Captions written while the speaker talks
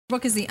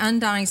book is The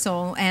Undying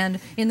Soul,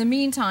 and in the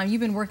meantime, you've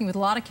been working with a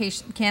lot of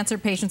cancer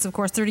patients, of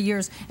course, 30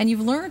 years, and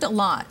you've learned a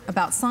lot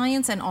about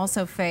science and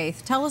also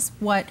faith. Tell us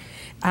what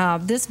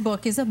this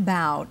book is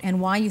about and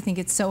why you think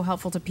it's so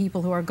helpful to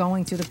people who are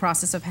going through the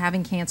process of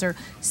having cancer.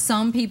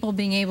 Some people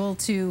being able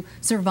to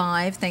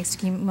survive thanks to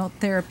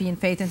chemotherapy and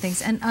faith and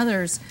things, and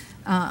others,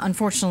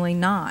 unfortunately,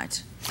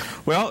 not.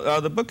 Well,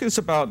 the book is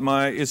about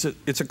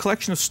it's a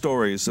collection of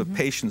stories of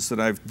patients that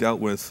I've dealt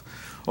with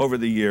over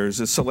the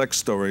years, select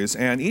stories,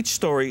 and each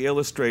story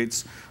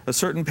illustrates a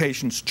certain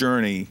patient's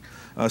journey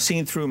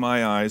seen through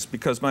my eyes,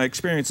 because my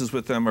experiences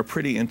with them are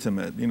pretty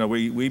intimate. You know,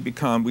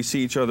 we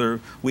see each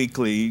other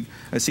weekly.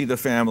 I see the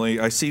family,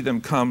 I see them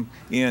come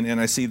in,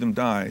 and I see them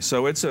die.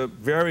 So it's a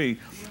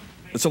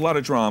lot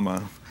of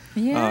drama.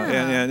 Yeah,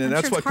 and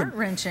that's sure what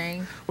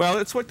heart-wrenching. Well,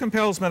 it's what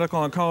compels medical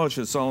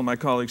oncologists, all of my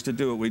colleagues, to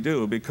do what we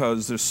do,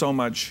 because there's so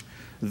much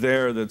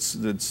there that's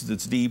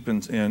deep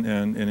and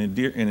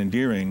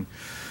endearing.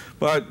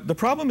 But the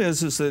problem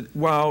is that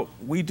while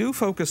we do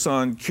focus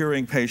on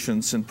curing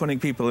patients and putting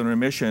people in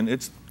remission,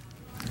 it's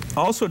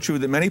also true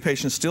that many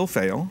patients still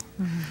fail,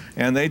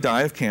 and they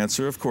die of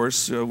cancer. Of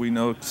course, we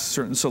know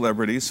certain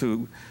celebrities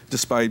who,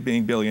 despite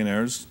being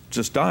billionaires,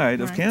 just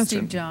died of cancer.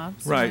 Steve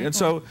Jobs. Right, and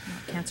so,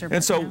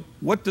 cancer,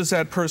 what does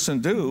that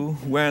person do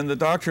when the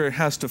doctor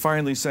has to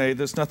finally say,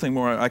 there's nothing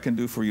more I can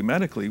do for you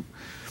medically?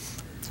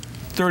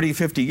 30,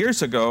 50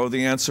 years ago,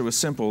 the answer was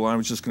simple: I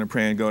was just going to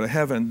pray and go to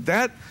heaven.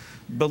 That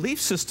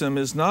belief system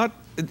is not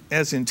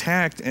as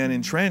intact and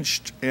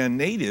entrenched and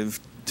native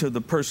to the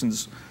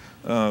person's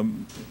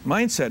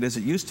mindset as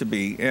it used to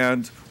be,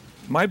 and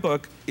my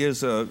book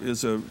is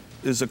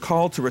a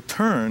call to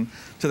return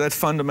to that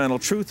fundamental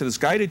truth that has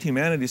guided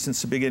humanity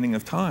since the beginning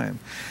of time.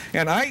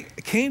 And I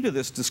came to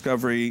this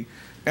discovery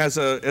as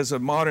a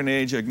modern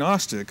age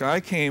agnostic.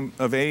 I came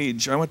of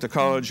age. I went to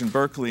college in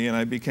Berkeley, and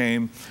I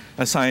became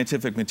a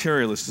scientific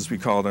materialist, as we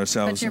called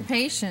ourselves. But your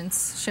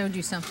patients showed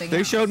you something They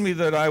else. showed me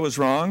that I was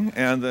wrong,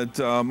 and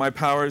that my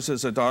powers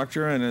as a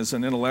doctor and as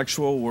an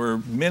intellectual were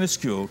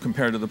minuscule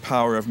compared to the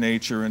power of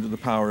nature and to the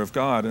power of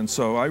God. And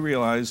so I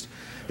realized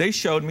they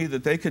showed me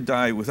that they could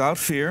die without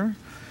fear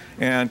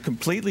and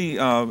completely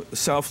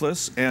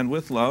selfless and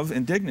with love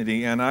and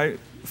dignity. And I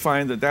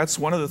find that that's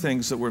one of the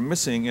things that we're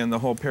missing in the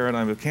whole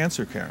paradigm of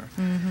cancer care.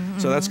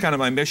 So that's kind of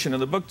my mission.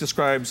 And the book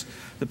describes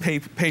the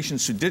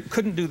patients who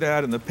couldn't do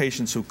that and the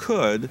patients who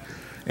could,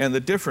 and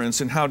the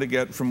difference in how to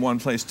get from one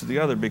place to the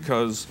other,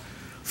 because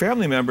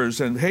family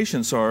members and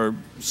patients are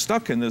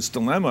stuck in this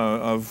dilemma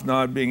of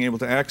not being able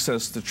to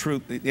access the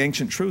truth, the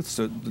ancient truths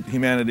that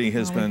humanity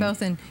has been.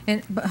 Both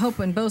hope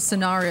in both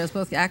scenarios,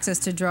 both access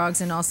to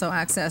drugs and also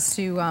access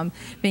to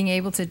being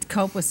able to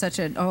cope with such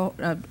a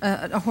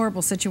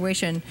horrible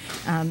situation.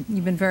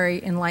 You've been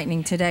very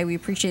enlightening today. We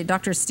appreciate it.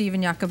 Dr.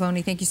 Stephen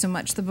Iacoboni, thank you so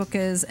much. The book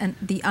is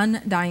The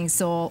Undying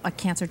Soul, A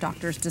Cancer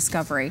Doctor's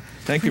Discovery.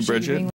 Thank you, Bridget.